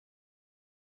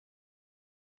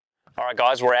All right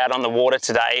guys, we're out on the water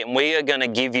today and we are going to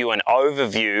give you an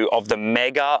overview of the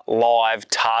Mega Live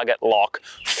TargetLock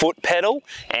foot pedal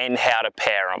and how to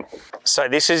pair them. So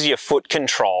this is your foot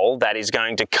control that is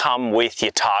going to come with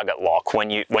your TargetLock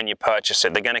when you purchase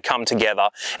it. They're going to come together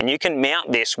and you can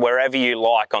mount this wherever you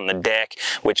like on the deck,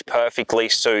 which perfectly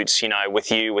suits,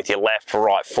 with your left or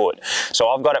right foot. So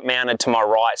I've got it mounted to my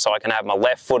right so I can have my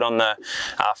left foot on the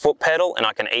foot pedal and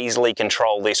I can easily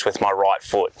control this with my right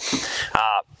foot.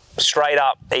 Straight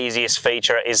up, easiest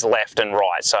feature is left and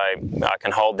right. So I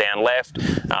can hold down left,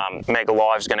 Mega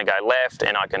Live's going to go left,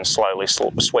 and I can slowly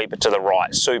sweep it to the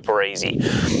right. Super easy.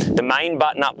 The main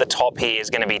button up the top here is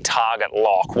going to be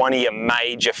TargetLock, one of your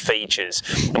major features.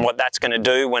 And what that's going to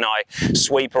do when I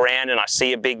sweep around and I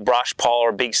see a big brush pile or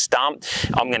a big stump,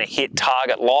 I'm going to hit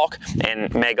TargetLock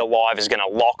and Mega Live is going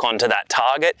to lock onto that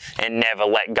target and never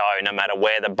let go. No matter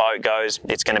where the boat goes,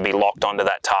 it's going to be locked onto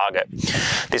that target.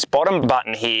 This bottom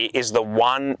button here is the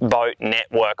One Boat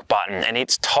Network button, and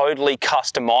it's totally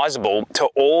customizable to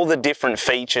all the different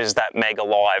features that Mega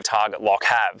Live TargetLock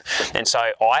have. And so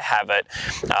I have it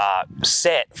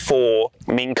set for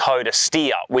Minn Kota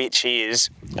steer, which is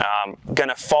going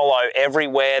to follow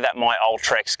everywhere that my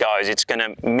Ultrex goes. It's going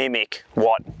to mimic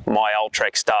what my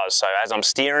Ultrex does. So as I'm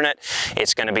steering it,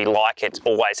 it's going to be like it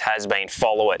always has been,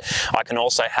 follow it. I can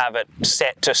also have it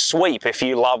set to sweep if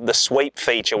you love the sweep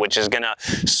feature, which is going to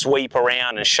sweep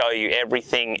around and show you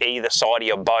everything either side of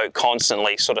your boat,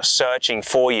 constantly sort of searching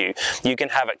for you. You can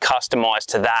have it customized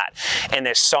to that. And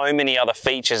there's so many other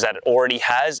features that it already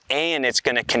has, and it's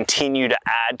going to continue to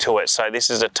add to it. So this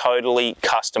is a totally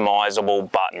customizable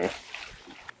button.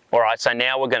 All right, so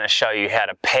now we're going to show you how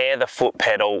to pair the foot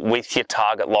pedal with your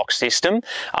TargetLock system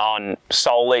on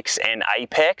SOLIX and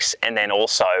Apex, and then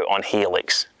also on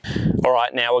HELIX. All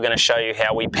right, now we're going to show you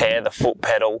how we pair the foot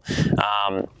pedal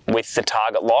with the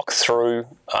TargetLock through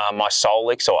my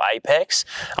SOLIX or Apex.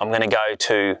 I'm going to go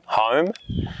to Home.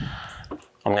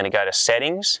 I'm going to go to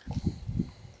Settings.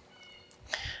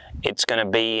 It's going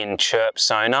to be in Chirp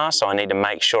Sonar, so I need to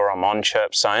make sure I'm on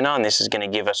Chirp Sonar, and this is going to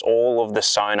give us all of the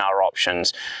sonar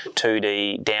options,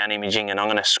 2D, down imaging, and I'm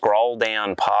going to scroll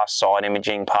down past side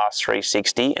imaging, past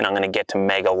 360, and I'm going to get to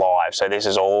Mega Live. So this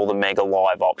is all the Mega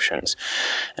Live options.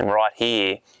 And right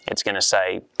here, it's going to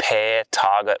say Pair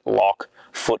TargetLock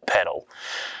Foot Pedal.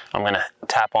 I'm going to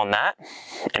tap on that,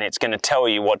 and it's going to tell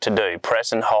you what to do.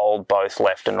 Press and hold both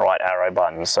left and right arrow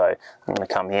buttons. So I'm going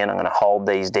to come here and I'm going to hold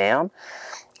these down.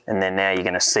 And then now you're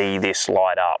going to see this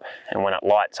light up, and when it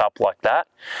lights up like that,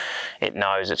 it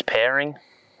knows it's pairing,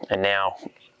 and now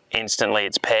instantly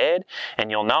it's paired.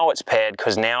 And you'll know it's paired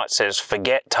because now it says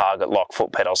forget TargetLock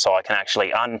foot pedal, so I can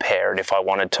actually unpair it if I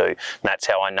wanted to. And that's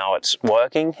how I know it's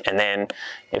working. And then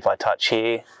if I touch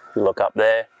here, you look up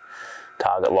there,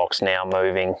 TargetLock's now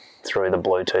moving through the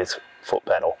Bluetooth foot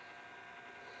pedal.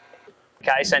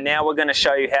 Okay, so now we're going to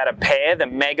show you how to pair the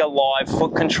Mega Live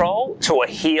foot control to a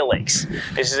HELIX.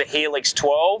 This is a HELIX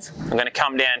 12. I'm going to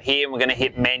come down here and we're going to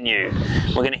hit menu.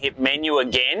 We're going to hit menu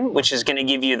again, which is going to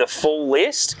give you the full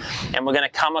list, and we're going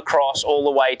to come across all the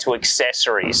way to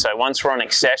accessories. So once we're on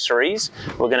accessories,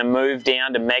 we're going to move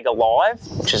down to Mega Live,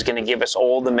 which is going to give us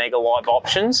all the Mega Live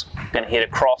options. We're going to hit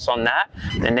across on that,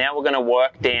 and now we're going to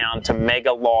work down to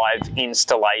Mega Live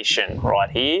installation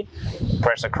right here.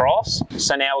 Press across.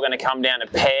 So now we're going to come down to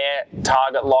pair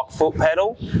TargetLock foot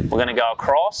pedal. We're going to go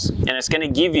across, and it's going to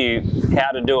give you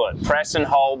how to do it. Press and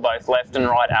hold both left and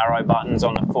right arrow buttons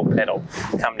on the foot pedal.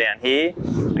 Come down here,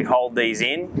 we hold these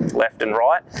in, left and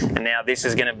right, and now this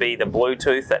is going to be the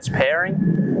Bluetooth that's pairing.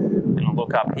 And I'll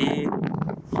look up here,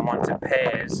 and once it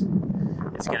pairs,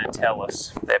 it's going to tell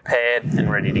us they're paired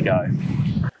and ready to go.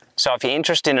 So if you're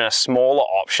interested in a smaller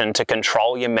option to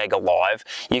control your Mega Live,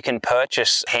 you can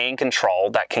purchase hand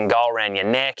control that can go around your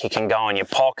neck, it can go in your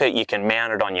pocket, you can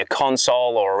mount it on your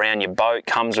console or around your boat.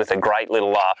 Comes with a great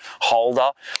little holder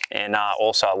and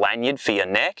also a lanyard for your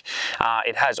neck.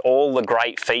 It has all the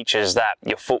great features that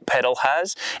your foot pedal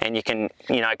has, and you can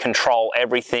control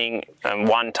everything in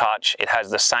one touch. It has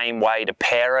the same way to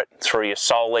pair it through your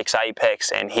SOLIX,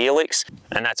 Apex and HELIX,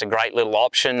 and that's a great little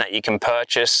option that you can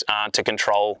purchase to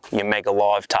control your Mega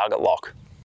Live TargetLock.